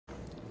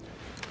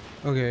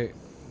Okay,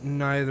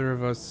 neither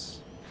of us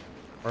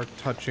are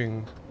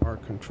touching our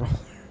controller.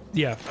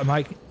 Yeah,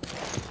 Mike.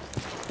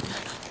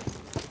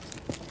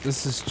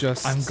 This is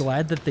just... I'm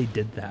glad that they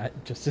did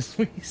that, just as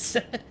we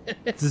said.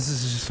 This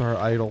is just our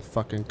idle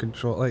fucking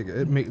control. Like,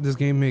 this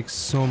game makes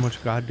so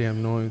much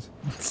goddamn noise.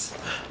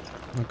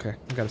 Okay,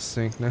 I gotta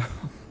sync now.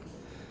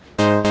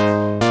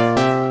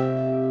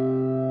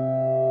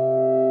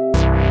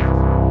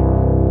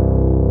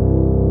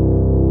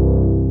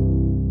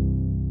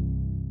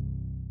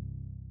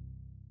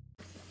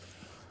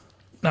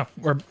 No,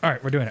 all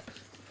right, we're doing it.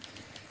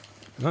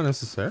 Not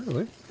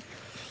necessarily.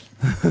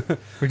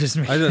 We're just.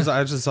 I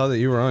just saw that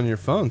you were on your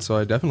phone, so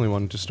I definitely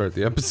wanted to start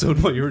the episode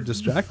while you were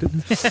distracted.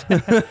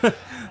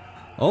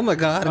 Oh my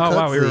god! Oh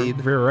wow, we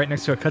were right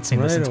next to a cutscene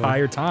this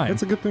entire time.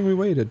 It's a good thing we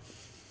waited.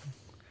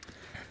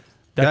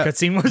 That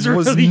cutscene was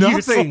really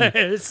nothing.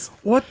 useless.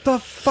 What the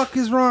fuck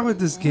is wrong with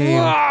this game?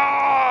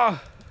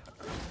 Ah!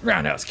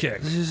 Roundhouse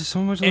kick. There's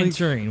so much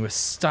entering with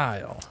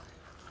style.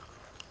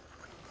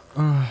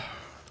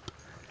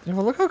 Yeah,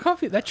 well, look how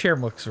comfy that chair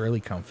looks. Really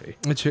comfy.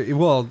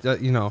 Well,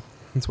 you know,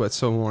 it's what's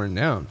so worn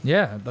down.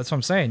 Yeah, that's what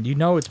I'm saying. You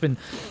know,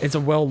 it's a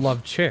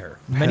well-loved chair.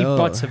 Many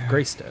butts have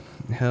graced it.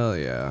 Hell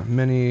yeah,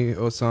 many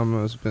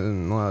Osama's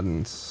bin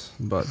Laden's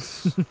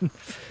butts.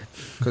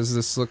 Because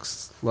this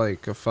looks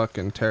like a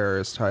fucking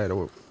terrorist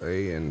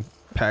hideaway in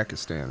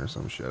Pakistan or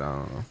some shit. I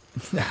don't know.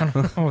 I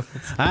don't know.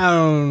 I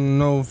don't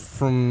know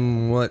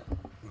from what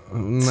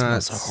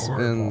nuts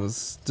and the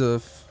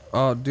stuff.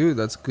 Oh, dude,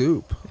 that's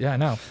goop. Yeah, I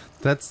know.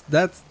 That's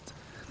that's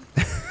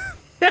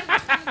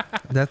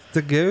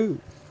the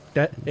goo.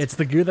 It's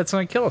the goo that's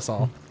gonna kill us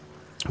all.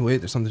 Wait,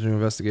 there's something to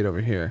investigate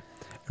over here.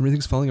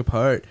 Everything's falling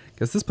apart.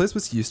 Guess this place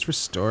was used for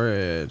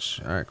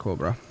storage. All right, cool,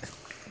 bro.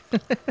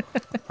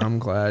 I'm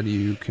glad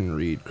you can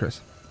read,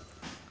 Chris.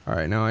 All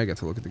right, now I get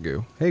to look at the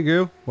goo. Hey,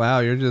 goo.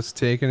 Wow, you're just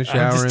taking a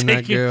shower in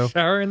that goo.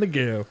 Shower in the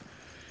goo.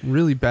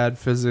 Really bad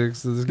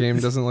physics. This game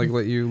doesn't like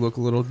let you look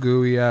a little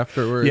gooey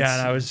afterwards. Yeah,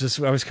 and I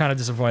was kind of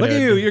disappointed. Look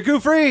at you. You're goo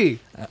free.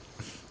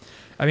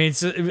 I mean,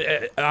 it's,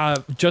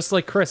 just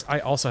like Chris, I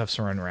also have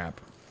saran wrap.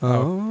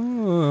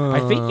 Oh. I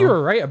think you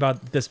were right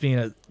about this being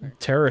a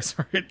terrorist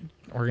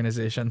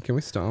organization. Can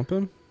we stomp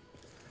him?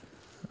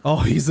 Oh,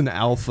 he's an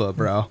alpha,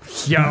 bro.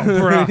 Yo,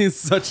 bro. He's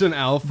such an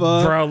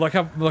alpha. Bro, look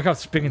how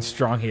big and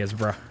strong he is,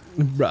 bro.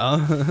 Bro.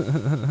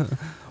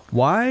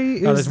 Why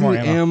is the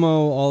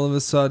ammo all of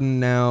a sudden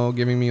now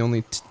giving me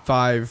only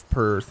 5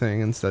 per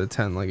thing instead of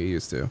 10 like it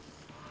used to?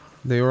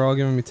 They were all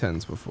giving me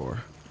 10s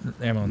before.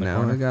 Ammo in the now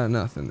corner. I got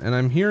nothing. And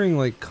I'm hearing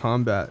like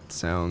combat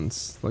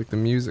sounds. Like the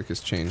music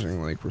is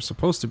changing. Like we're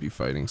supposed to be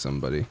fighting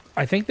somebody.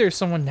 I think there's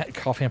someone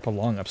coughing up a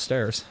lung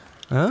upstairs.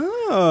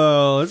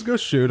 Oh, let's go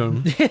shoot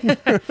him.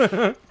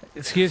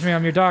 Excuse me,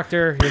 I'm your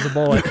doctor. Here's a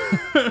bullet.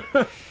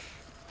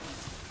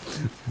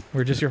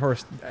 We're just your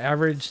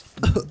average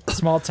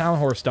small town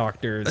horse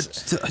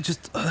doctors. I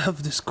just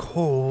have this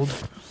cold.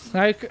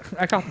 I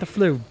got the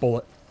flu.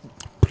 Bullet.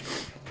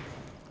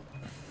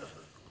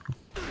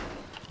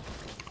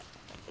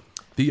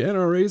 The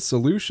NRA's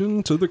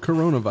solution to the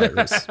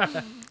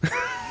coronavirus.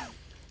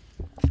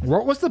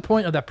 What was the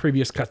point of that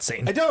previous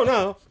cutscene? I don't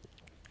know.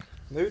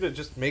 Maybe to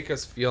just make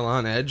us feel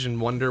on edge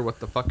and wonder what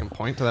the fucking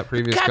point to that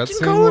previous cutscene was.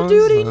 Captain Call of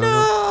Duty,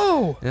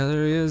 no! Yeah,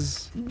 there he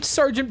is.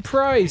 Sergeant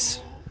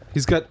Price.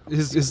 He's got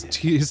his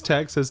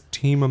tag says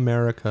Team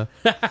America.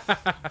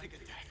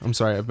 I'm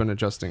sorry, I've been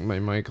adjusting my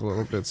mic a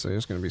little bit, so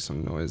there's gonna be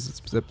some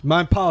noise.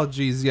 My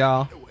apologies,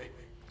 y'all.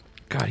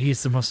 God,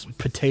 he's the most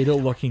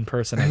potato-looking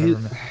person I've ever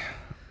met.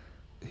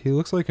 He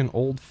looks like an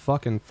old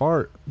fucking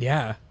fart.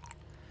 Yeah.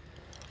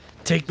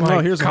 Take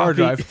my here's a hard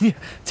drive.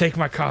 Take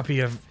my copy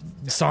of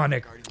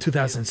Sonic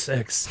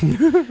 2006.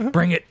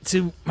 Bring it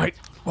to my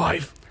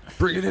wife.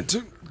 Bring it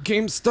into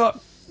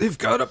GameStop. They've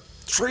got a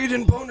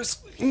trade-in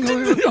bonus.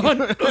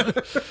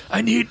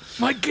 I need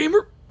my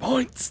gamer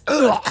points.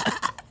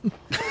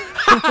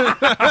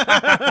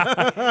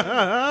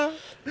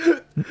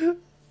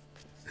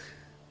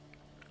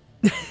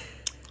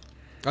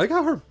 I like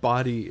how her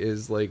body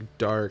is like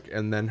dark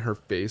and then her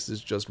face is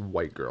just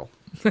white girl.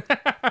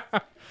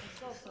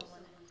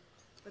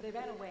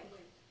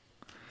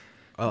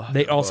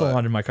 They also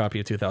wanted my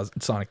copy of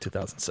Sonic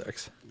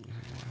 2006.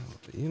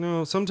 You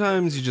know,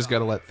 sometimes you just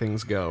gotta let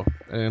things go,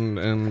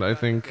 and I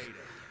think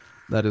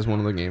that is one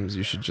of the games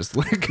you should just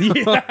let go.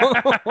 Yeah.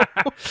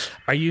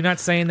 Are you not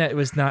saying that it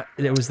was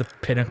the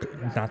pinnacle,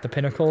 not the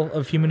pinnacle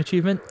of human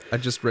achievement? I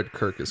just read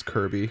Kirk as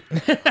Kirby.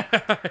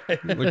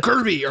 Like,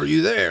 Kirby, are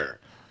you there?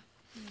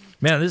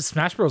 Man, this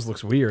Smash Bros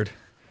looks weird.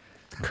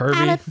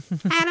 Kirby.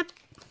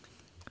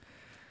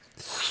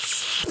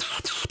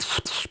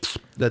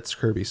 That's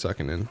Kirby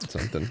sucking in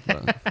something.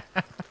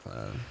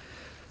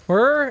 All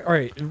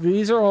right,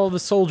 these are all the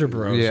soldier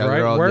bros, yeah, right?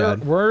 They're all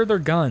dead. Where are their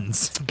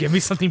guns? Give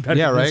me something better.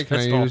 Yeah, than right. This Can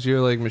pistol. I use your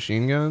like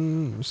machine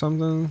gun or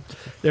something?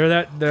 They're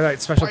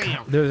that special.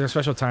 They're their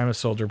special time of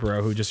soldier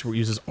bro who just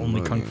uses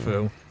only kung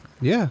fu.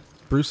 Yeah,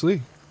 Bruce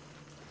Lee.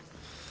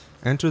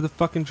 Enter the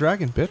fucking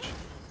dragon, bitch.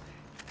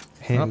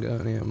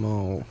 Handgun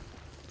ammo.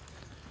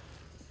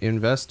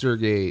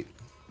 Investigate.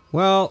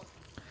 Well,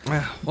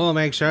 We'll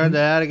make sure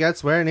that it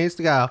gets where it needs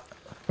to go.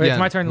 Wait, Yeah, it's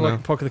my turn to no.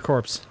 look, poke at the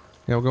corpse.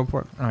 Yeah, we'll go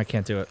for it. Oh, I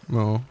can't do it.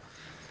 No.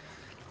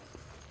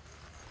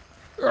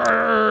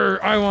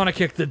 I want to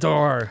kick the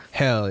door.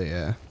 Hell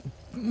yeah.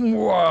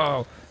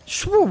 Whoa.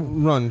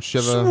 Shwoo. Run,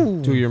 Shiva.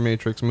 Shoo. Do your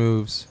Matrix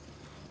moves.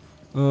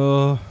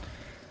 God,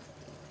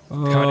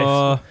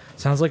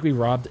 sounds like we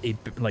robbed a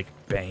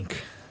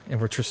bank, and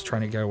we're just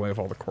trying to get away with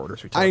all the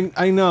quarters we took.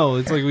 I know.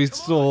 It's like we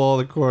stole all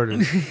the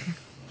quarters.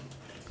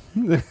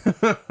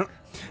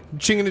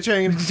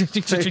 Ching-a-chang.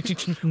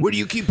 Where do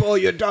you keep all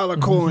your dollar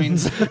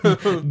coins?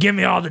 Give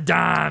me all the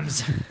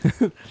dimes.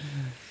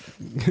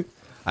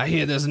 I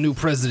hear there's a new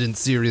president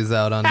series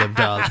out on them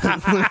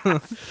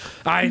dollars.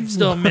 I'm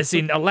still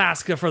missing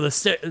Alaska for the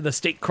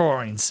state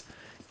coins.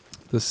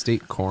 The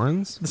state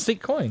corns? The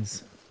state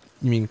coins.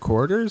 You mean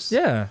quarters?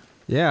 Yeah.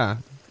 Yeah.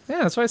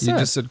 Yeah, that's what I said. You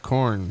just said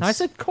corns. I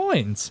said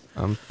coins.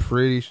 I'm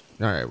pretty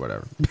all right,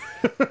 whatever.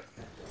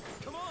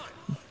 Come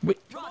on. Wait.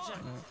 Roger.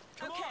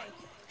 Okay.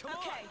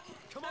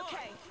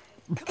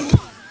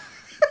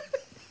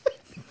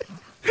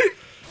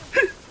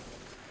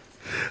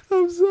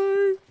 I'm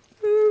sorry.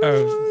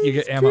 Oh, you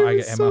get ammo, I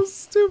get ammo. So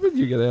stupid.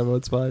 You get ammo,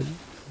 it's fine.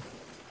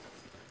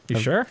 You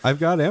sure? I've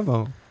got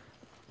ammo.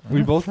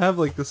 We both have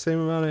like the same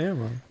amount of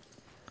ammo.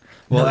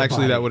 Well, Another actually,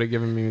 body. that would have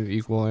given me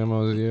equal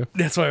ammo as you.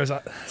 That's what I was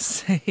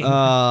saying.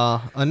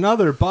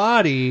 Another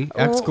body!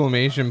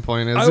 Exclamation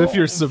point, as if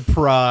you're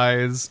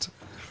surprised.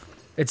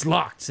 It's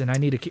locked, and I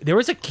need a key. There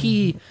was a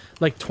key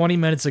like 20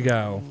 minutes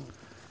ago,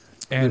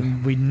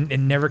 and it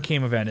never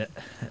came of it.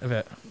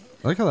 I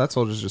like how that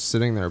soldier's just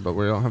sitting there, but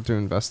we don't have to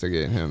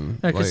investigate him.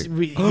 Because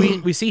Like,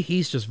 we see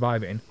he's just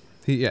vibing.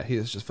 he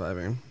is just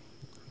vibing.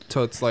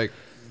 Totes like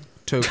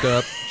toked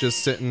up,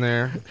 just sitting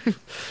there.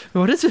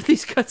 What is with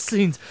these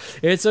cutscenes?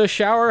 It's a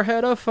shower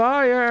head of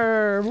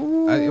fire.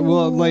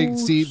 Well, like,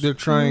 see, they're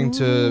trying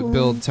to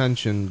build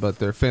tension, but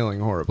they're failing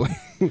horribly.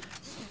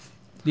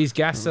 These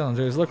gas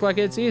cylinders look like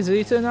it's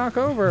easy to knock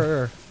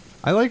over.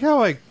 I like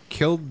how I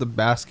killed the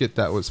basket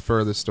that was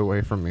furthest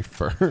away from me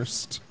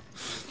first.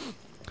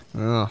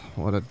 Oh,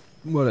 what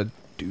a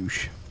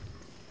douche.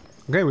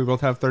 Okay, we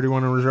both have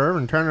 31 in reserve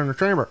and 10 in the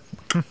chamber.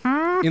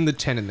 In the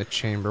 10 in the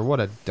chamber. What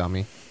a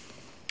dummy.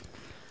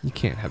 You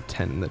can't have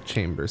 10 in the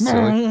chamber,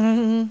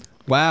 silly.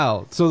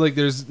 Wow. So, like,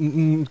 there's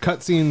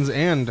cutscenes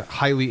and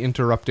highly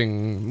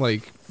interrupting,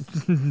 like...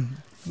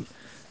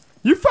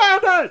 You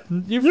found it!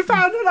 You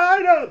found an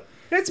item!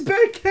 It's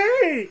Big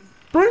Key!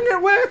 Bring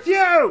it with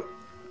you!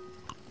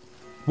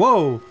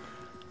 Whoa.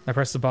 I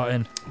pressed the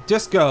button.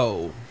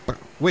 Disco.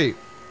 Wait,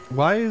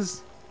 why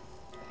is...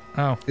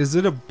 Oh. Is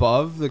it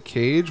above the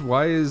cage?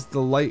 Why is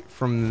the light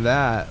from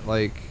that,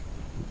 like...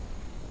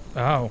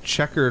 Oh.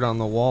 checkered on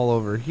the wall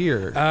over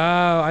here? Oh,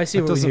 I see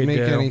That what doesn't we make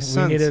do. any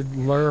sense. We need to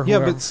lure Yeah,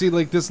 whoever- but see,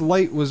 like, this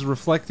light was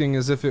reflecting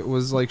as if it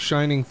was, like,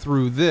 shining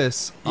through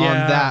this on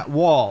Yeah. that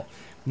wall.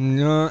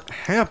 Not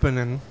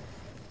happening.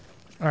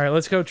 All right,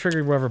 let's go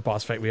trigger whatever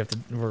boss fight we're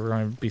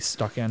going to be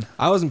stuck in.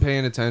 I wasn't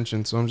paying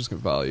attention, so I'm just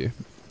gonna follow you.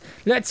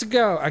 Let's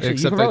go. Actually, you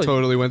Except can I probably,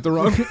 totally went the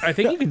wrong. I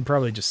think you can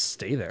probably just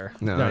stay there.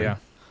 No. Oh, yeah.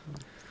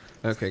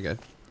 Okay, good.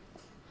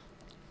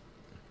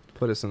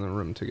 Put us in the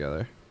room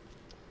together.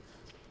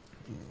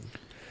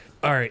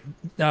 All right.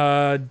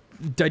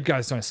 Dead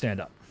guys don't stand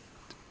up.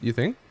 You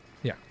think?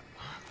 Yeah.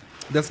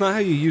 That's not how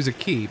you use a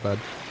key, bud.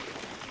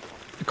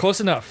 Close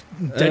enough.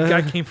 Dead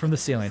guy came from the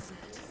ceiling.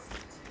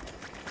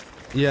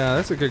 Yeah,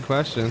 that's a good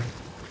question.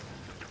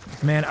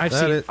 Man,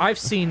 That I've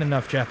seen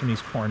enough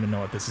Japanese porn to know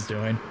what this is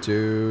doing.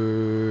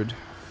 Dude.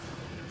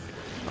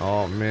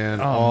 Oh man,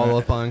 Oh, all man.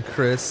 up on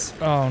Chris.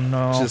 Oh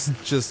no.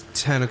 Just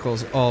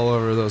tentacles all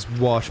over those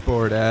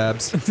washboard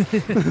abs. Think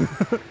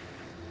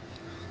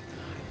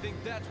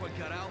that's what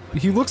got out.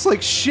 He looks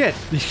like shit.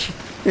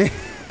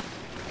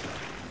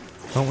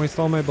 Don't waste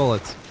all my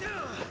bullets.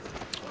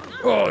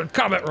 Oh,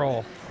 combat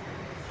roll.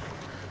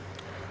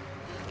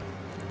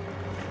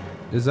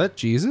 Is that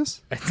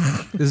Jesus?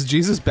 Is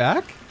Jesus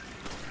back?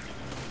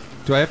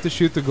 Do I have to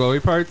shoot the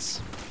glowy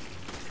parts?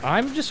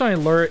 I'm just trying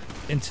to lure it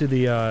into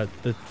the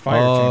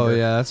fire Oh chamber.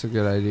 yeah, that's a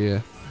good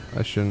idea.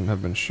 I shouldn't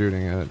have been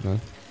shooting at it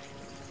then.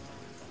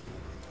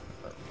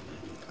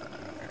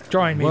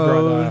 Join me, Whoa.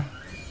 brother.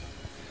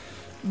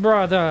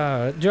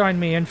 Brother, join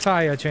me in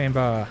fire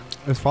chamber.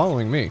 It's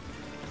following me.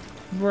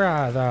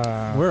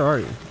 Brother. Where are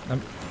you?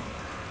 I'm-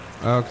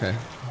 Okay.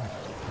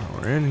 Oh,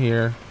 we're in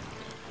here.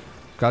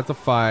 Got the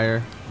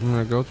fire. I'm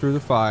gonna go through the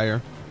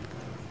fire.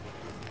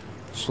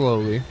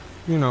 Slowly.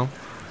 You know.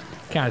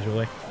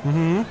 Casually.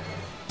 Mm-hmm.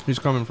 He's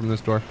coming from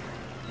this door.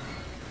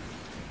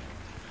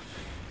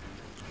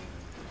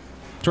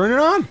 Turn it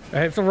on! I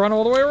have to run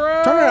all the way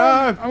around. Turn it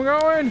on! I'm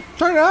going.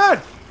 Turn it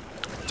on!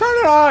 Turn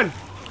it on!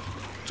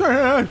 Turn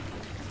it on!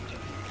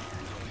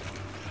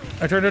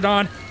 I turned it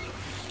on.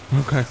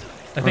 Okay.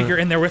 I think you're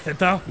in there with it,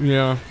 though.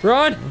 Yeah.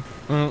 Run!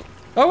 Uh,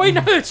 Oh, wait,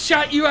 no, it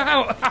shot you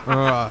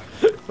out.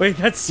 Wait,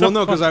 that's so well,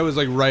 no, because fun. I was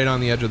like right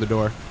on the edge of the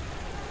door.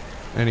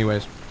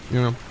 Anyways, you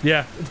know.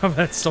 Yeah, no,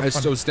 that's so I was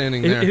fun. still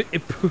standing there. It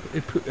It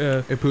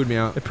pooed me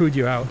out. pooed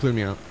you out. It pooed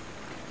me out.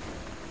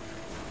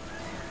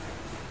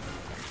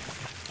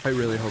 I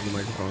really hope the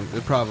microphone.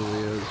 It probably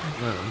is.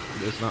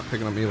 It's not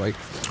picking up me like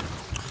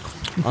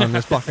on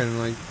this fucking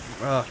like.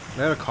 I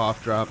had a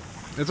cough drop.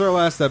 It's our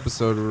last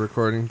episode we're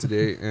recording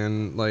today,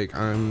 and like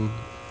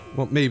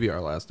well, maybe our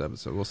last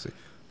episode. We'll see.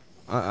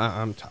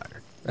 I'm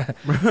tired.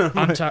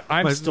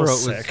 I'm still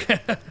sick.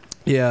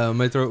 Yeah,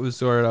 my throat was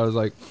sore. And I was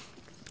like,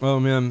 oh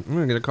man, I'm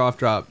gonna get a cough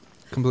drop.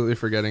 Completely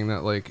forgetting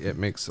that like it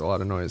makes a lot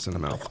of noise in the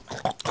mouth.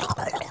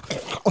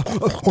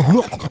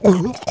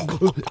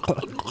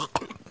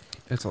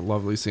 It's a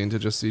lovely scene to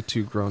just see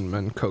two grown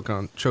men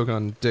choke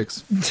on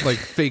dicks, like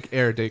fake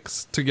air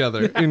dicks,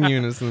 together in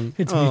unison.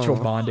 It's mutual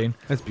bonding.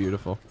 That's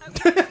beautiful.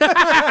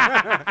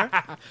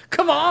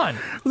 Come on!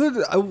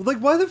 Like,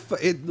 why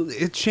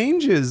it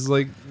changes,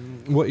 like,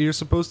 what you're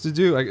supposed to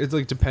do. Like, it's,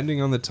 like,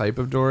 depending on the type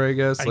of door, I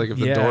guess. Like, if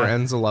the door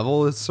ends a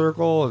level, it's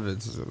circle. If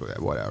it's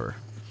whatever.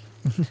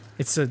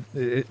 It's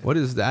what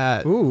is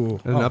that?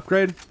 Ooh. An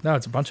upgrade? No,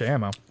 it's a bunch of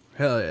ammo.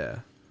 Hell yeah.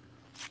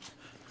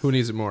 Who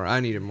needs it more? I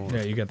need it more.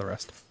 Yeah, you get the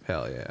rest.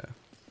 Hell yeah.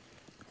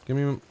 Give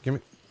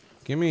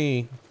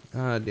me.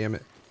 Ah, damn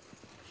it.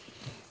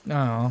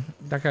 No,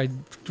 that guy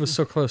was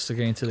so close to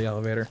getting to the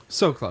elevator.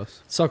 So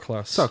close. So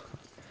close. So close.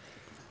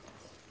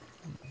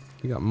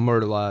 He got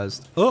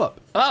myrtleized. Up.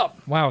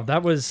 Wow,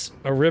 that was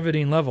a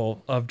riveting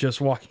level of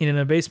just walking in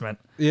a basement.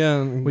 Yeah,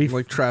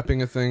 like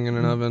trapping a thing in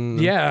an oven.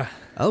 Yeah.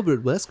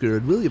 Albert Wesker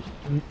and William.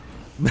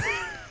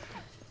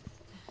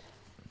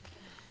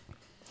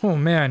 Oh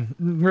man,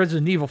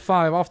 Resident Evil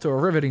 5 off to a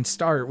riveting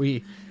start.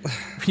 We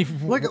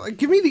like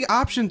give me the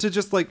option to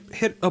just like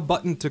hit a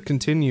button to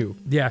continue.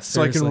 Yes,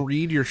 so I can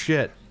read your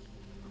shit.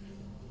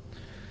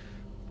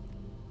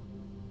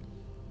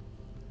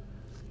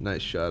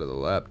 Nice shot of the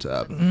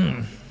laptop.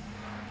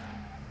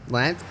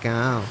 Let's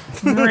go.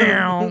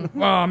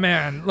 Oh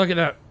man, look at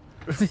that.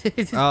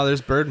 Oh,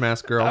 there's Bird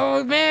Mask Girl.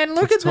 Oh man,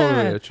 look That's at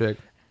totally that. a chick.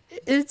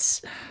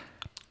 It's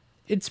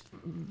It's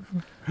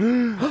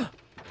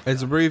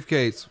a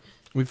briefcase.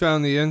 We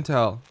found the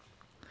intel.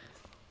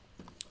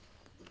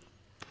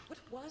 What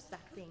was that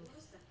thing?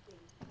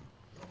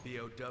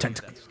 BOW that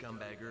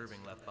scumbag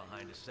Irving left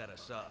behind to set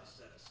us up.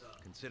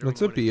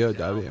 What's a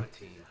BOW?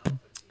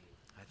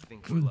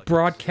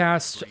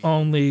 broadcast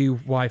only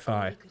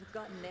Wi-Fi.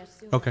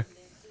 Okay.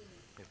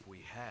 If we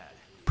had.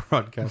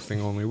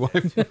 Broadcasting only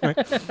Wi-Fi.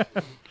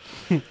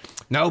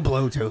 No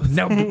Bluetooth.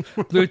 No,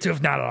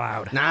 Bluetooth not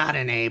allowed. Not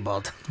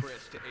enabled.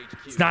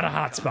 It's not a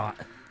hotspot.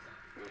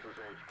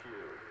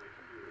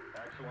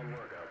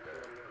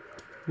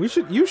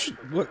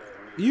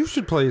 You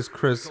should play as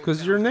Chris,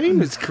 because your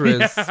name is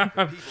Chris.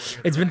 Yeah.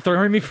 It's been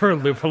throwing me for a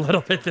loop a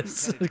little bit.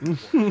 This.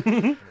 Aside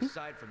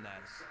from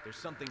that, there's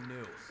something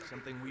new,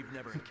 something we've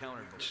never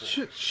encountered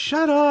before.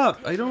 Shut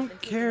up! I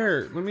don't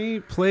care. Let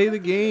me play the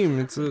game.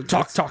 It's a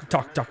Talk.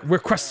 We're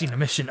requesting a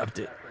mission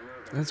update.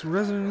 That's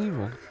Resident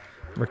Evil.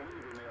 Wait.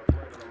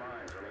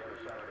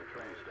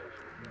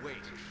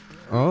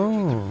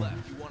 Oh.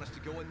 Left. You want us to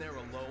go in there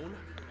alone?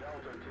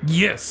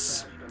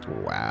 Yes.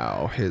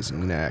 Wow, his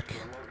neck.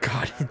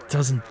 God, it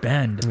doesn't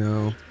bend.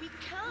 No.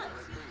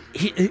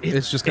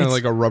 It's just kind of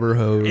like a rubber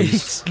hose.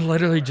 It's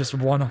literally just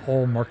one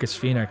whole Marcus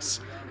Phoenix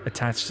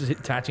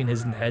attaching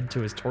his head to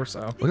his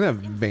torso. Look at that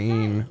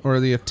vein, or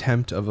the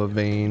attempt of a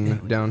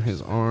vein down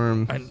his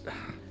arm.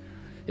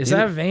 Is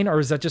that a vein, or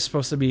is that just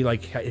supposed to be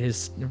like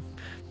his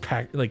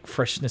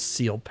freshness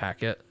sealed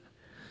packet?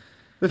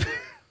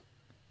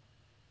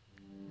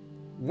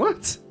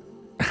 What?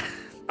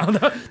 Oh,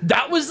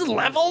 that was the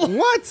level?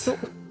 What?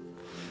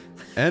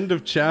 End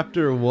of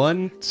chapter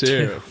 1,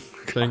 2.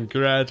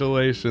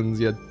 Congratulations,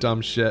 you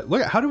dumb shit.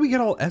 Look, how do we get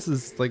all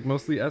S's? Like,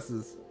 mostly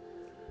S's.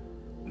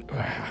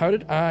 How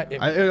did I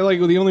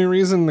like, the only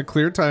reason the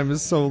clear time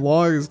is so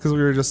long is because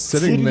we were just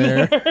sitting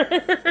there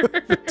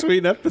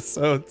between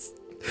episodes.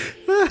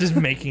 Just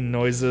making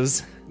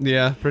noises.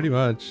 Yeah, pretty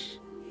much.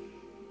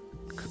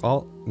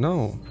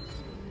 No.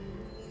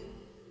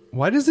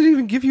 Why does it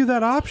even give you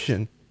that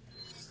option?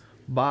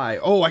 Buy.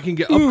 Oh, I can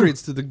get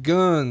upgrades to the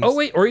guns. Oh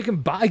wait, or you can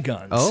buy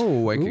guns.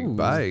 Oh, I can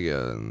buy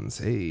guns.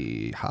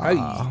 Hey,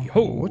 ha. Hey,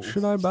 ho. What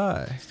should I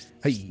buy?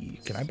 Hey,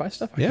 can I buy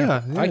stuff? I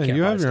can't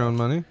you have your own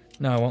money.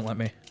 No, it won't let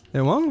me.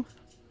 It won't?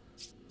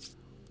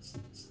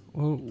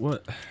 Well,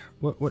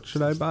 what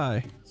should I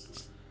buy?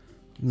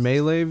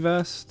 Melee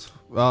vest?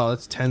 Oh,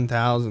 that's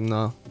 10,000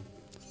 though.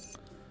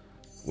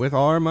 With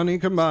our money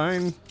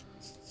combined.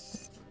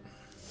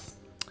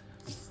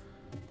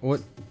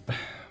 What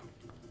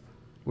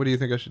do you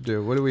think I should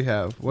do? What do we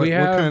have? What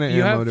kind of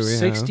ammo do we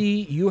have?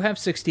 You have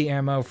 60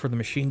 ammo for the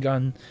machine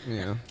gun.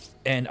 Yeah.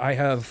 And I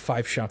have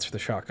 5 shots for the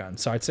shotgun.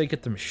 So I'd say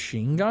get the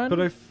machine gun.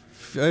 But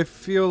I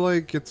feel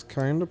like it's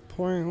kind of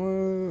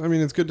pointless. I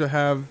mean, it's good to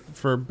have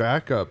for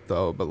backup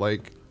though, but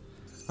like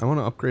I want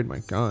to upgrade my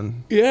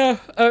gun. Yeah.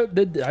 I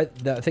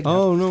think.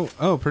 Oh no.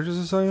 Oh, purchase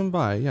a site and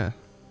buy. Yeah.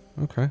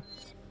 Okay.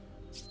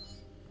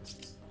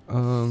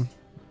 I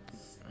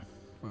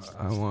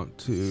want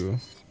to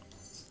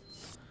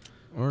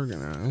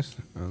organize,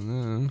 and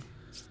then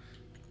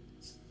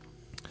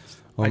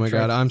oh my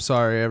god, I'm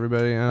sorry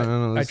everybody. I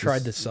don't know, I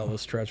tried to sell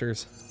those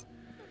treasures.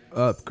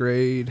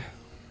 Upgrade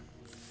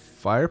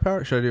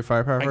firepower? Should I do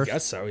firepower I first?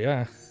 guess so.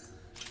 Yeah.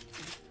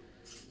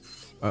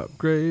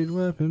 Upgrade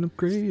weapon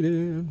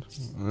upgraded.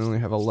 I only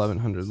have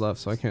 1100 left,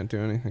 so I can't do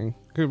anything.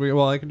 Could we?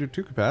 Well, I could do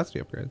 2 capacity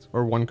upgrades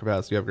or 1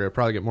 capacity upgrade. It'd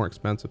probably get more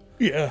expensive.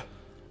 Yeah.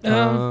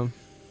 I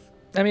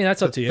mean,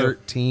 that's up to you.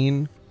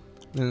 13.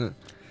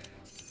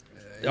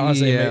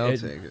 Honestly, yeah, I'll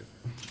take it.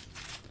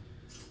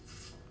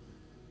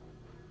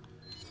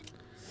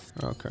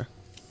 Okay.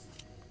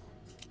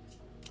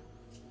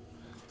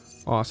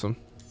 Awesome.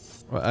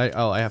 Well,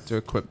 I have to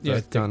equip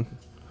the gun.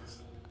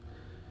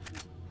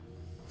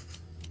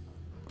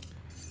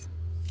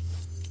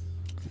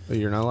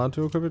 You're not allowed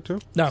to equip it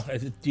too? No, I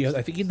think you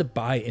need to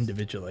buy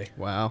individually.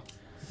 Wow.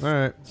 All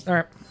right. All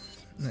right.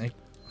 Did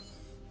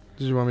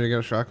you want me to get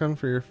a shotgun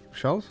for your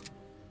shells?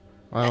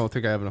 I don't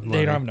think I have enough money.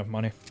 They don't have enough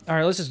money. All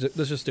right, let's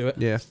just do it.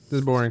 Yeah, this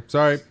is boring.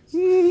 Sorry.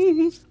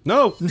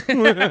 No.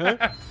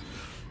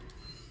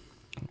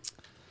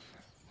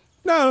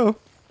 No.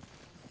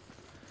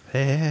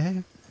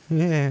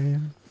 Yeah.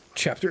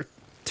 Chapter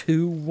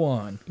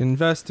 2-1.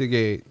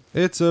 Investigate.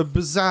 It's a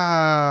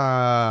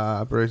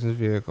bizarre operations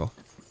vehicle.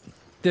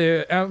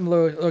 The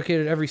emblem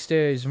located at every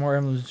stage. The more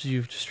emblems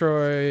you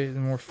destroy, the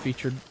more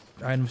featured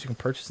items you can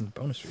purchase in the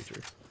bonus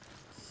feature.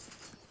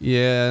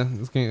 Yeah,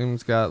 this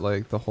game's got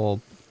like the whole,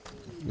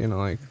 you know,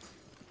 like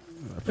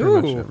pretty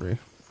much every.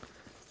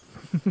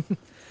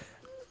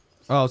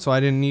 Oh, so I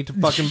didn't need to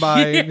fucking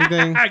buy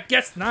anything? I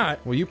guess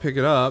not. Well, you pick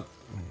it up.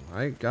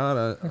 I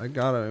got like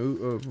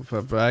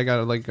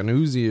an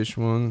Uzi-ish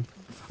one.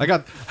 I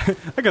got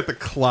the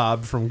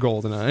Clob from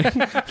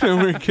GoldenEye. No,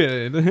 we're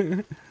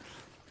kidding.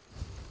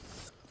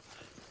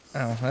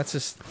 Oh, that's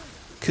just...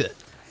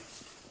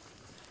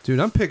 Dude,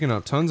 I'm picking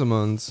up tons of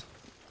muns.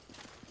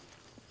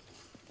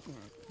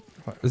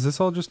 What? Is this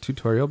all just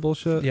tutorial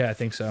bullshit? Yeah, I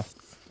think so.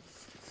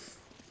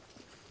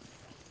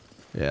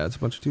 Yeah, it's a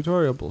bunch of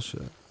tutorial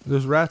bullshit.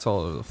 There's rats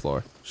all over the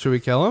floor. Should we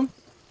kill them?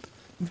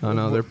 Oh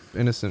no, they're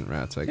innocent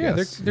rats, I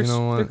guess. They're, you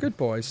know what? they're good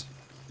boys.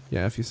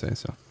 Yeah, if you say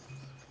so.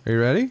 Are you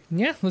ready?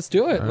 Yeah, let's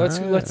do it. All Let's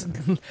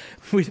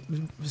right.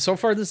 so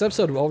far this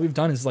episode, all we've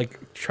done is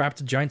like trapped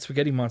a giant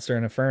spaghetti monster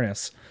in a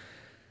furnace.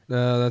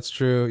 That's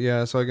true.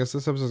 Yeah, so I guess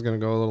this episode's gonna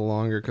go a little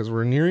longer because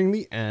we're nearing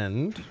the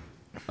end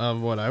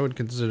of what I would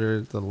consider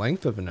the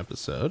length of an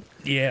episode.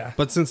 Yeah.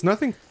 But since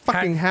nothing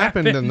fucking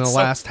happened in the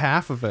last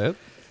half of it,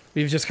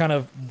 we've just kind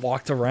of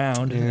walked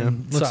around. yeah,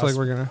 And looks like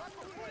we're gonna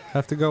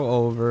have to go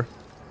over.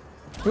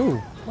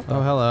 Ooh.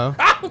 Oh, hello.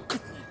 Ow!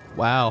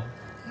 Wow.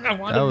 I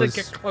wanted to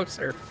get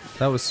closer.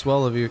 That was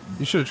swell of you.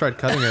 You should have tried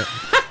cutting it.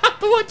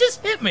 What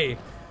just hit me?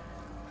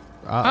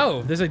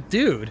 Oh, there's a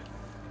dude.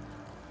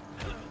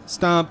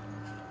 Stomp.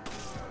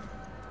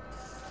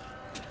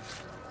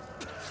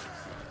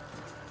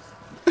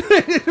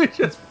 It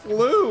just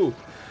flew.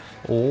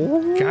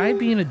 Oh. Guy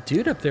being a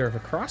dude up there with a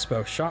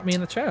crossbow shot me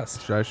in the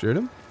chest. Should I shoot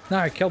him? No,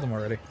 I killed him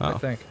already. I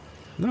think.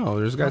 No,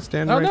 there's a guy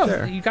standing right no,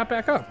 there. you got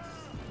back up.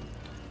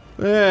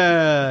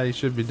 Yeah, he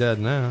should be dead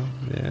now.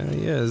 Yeah,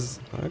 he is.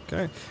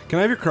 Okay. Can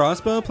I have your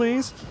crossbow,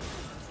 please?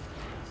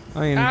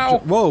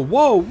 Ow. Whoa,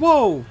 whoa,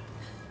 whoa!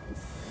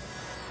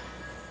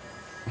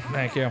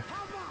 Thank you.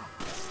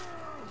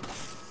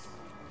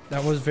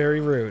 That was very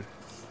rude.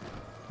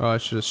 Oh, I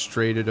should have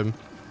straighted him.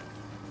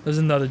 There's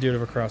another dude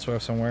with a crossbow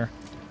somewhere.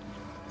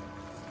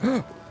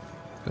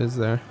 Is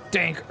there?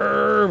 Dank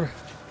herb.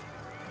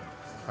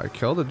 I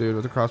killed a dude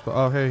with a crossbow.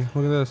 Oh, hey,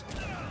 look at this.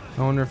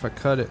 I wonder if I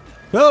cut it.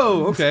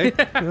 Oh, okay.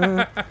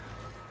 I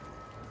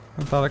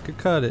thought I could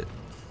cut it.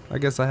 I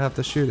guess I have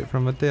to shoot it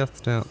from a death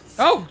stance.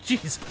 Oh,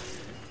 jeez.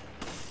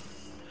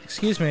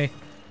 Excuse me.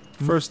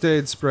 First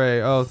aid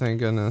spray. Oh, thank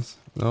goodness.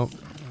 Nope.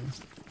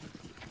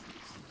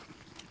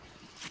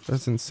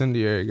 That's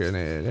incendiary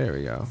grenade. There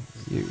we go.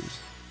 Use.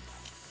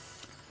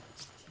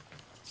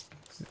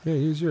 Yeah,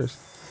 use yours.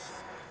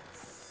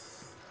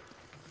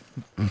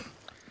 Oh,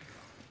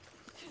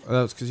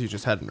 that was because you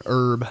just had an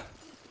herb.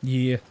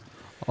 Yeah.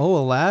 Oh,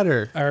 a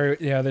ladder.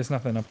 Yeah, there's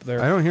nothing up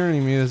there. I don't hear any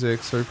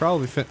music, so we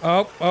probably fit.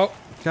 Oh.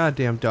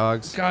 Goddamn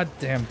dogs.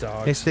 Goddamn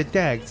dogs. It's the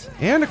dogs.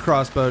 And a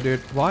crossbow, dude.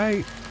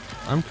 Why?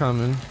 I'm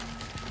coming.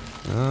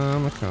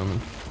 I'm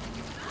coming.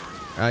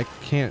 I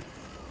can't.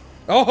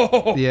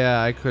 Oh!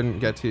 Yeah, I couldn't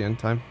get to you in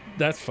time.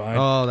 That's fine.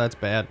 Oh, that's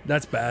bad.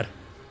 That's bad.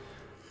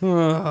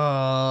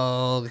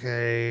 Oh,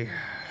 okay.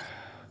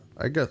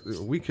 I guess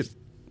we could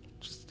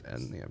just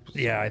end the episode.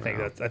 Yeah, I think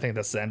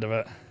that's the end of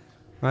it.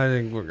 I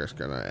think we're just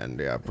gonna end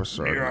the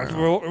episode. Yeah,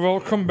 now.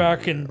 we'll come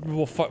back and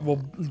we'll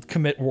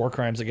commit war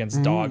crimes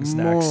against dogs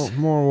next.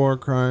 More war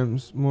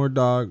crimes, more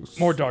dogs,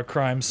 More dog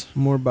crimes.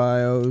 more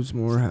bios,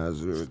 more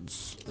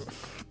hazards,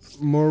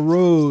 more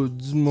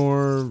roads,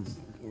 more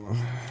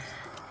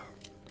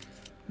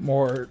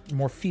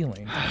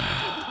feeling.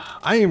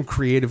 I am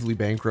creatively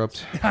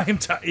bankrupt. I'm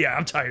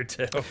tired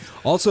too.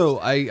 Also,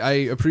 I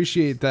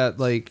appreciate that,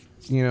 like,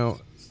 you know,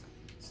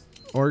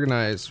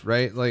 organized,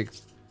 right? Like,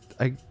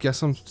 I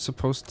guess I'm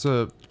supposed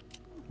to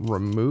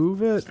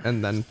remove it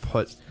and then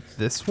put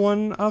this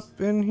one up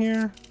in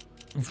here.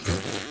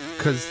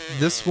 Because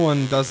this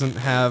one doesn't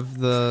have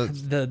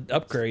the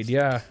upgrade,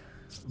 yeah.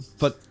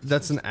 But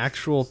that's an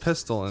actual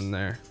pistol in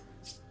there.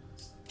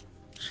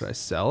 Should I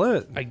sell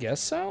it? I guess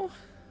so.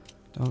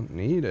 Don't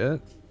need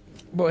it.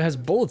 Well, it has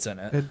bullets in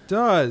it. It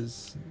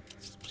does.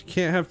 You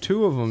can't have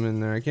 2 of them in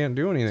there. I can't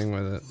do anything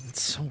with it.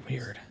 It's so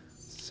weird.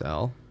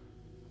 Sell.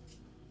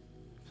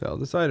 Sell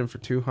this item for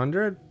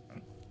 200.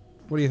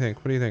 What do you think?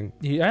 What do you think?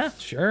 Yeah,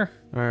 sure.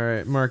 All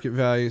right, market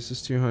value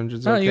is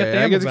 200. Oh, Okay, you got the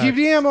I ammo get to keep back.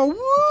 the ammo.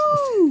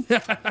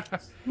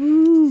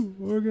 Woo! Woo!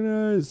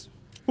 Organize.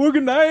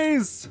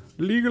 Organize.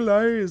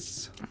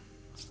 Legalize.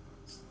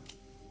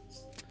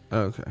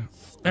 Okay.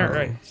 All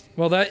right.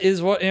 Well, that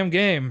is what am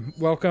game.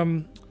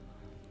 Welcome.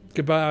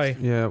 Goodbye.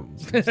 Yeah.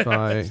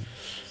 Bye.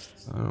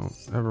 I don't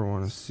ever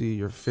want to see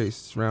your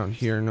face around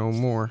here no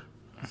more.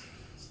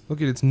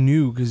 Look at it's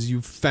new because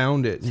you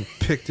found it and you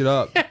picked it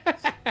up.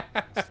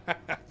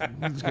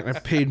 I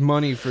paid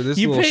money for this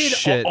You little paid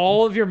shit.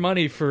 all of your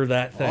money for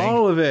that thing.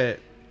 All of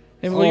it.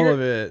 And All of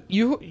it.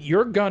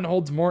 Your gun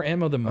holds more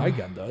ammo than my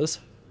gun does.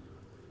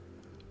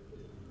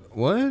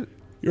 What?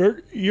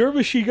 Your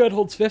machine gun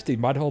holds 50.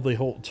 Mine only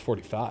holds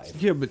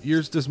 45. Yeah, but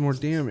yours does more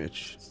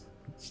damage.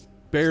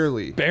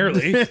 Barely.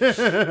 Barely.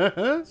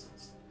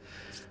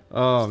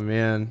 Oh,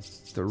 man.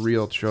 The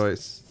real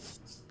choice.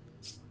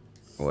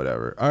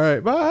 Whatever. All right.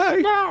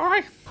 Bye.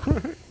 Bye.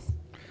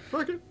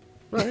 Fuck it.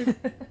 Bye.